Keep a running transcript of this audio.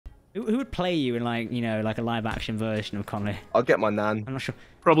Who would play you in like, like a live action version of Colony? I'll get my nan. I'm not sure.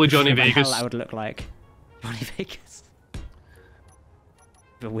 Probably I'm not Johnny sure what the hell Vegas. that would look like. Johnny Vegas.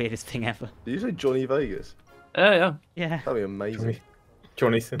 The weirdest thing ever. Did you say Johnny Vegas? Yeah. Yeah. That'd be amazing.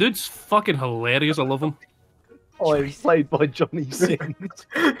 Johnny Sins. Dude's fucking hilarious. I love him. Oh, he's played by Johnny Sins.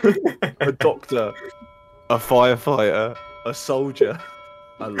 A doctor, a firefighter, a soldier.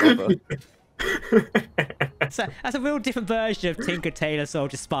 I love her. So that's a real different version of Tinker Tailor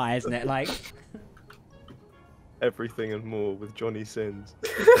Soldier Spy, isn't it? Like Everything and more with Johnny Sins.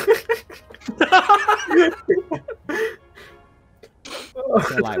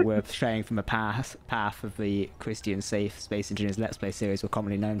 so like we're straying from a path of the Christian safe Space Engineers Let's Play series we're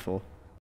commonly known for.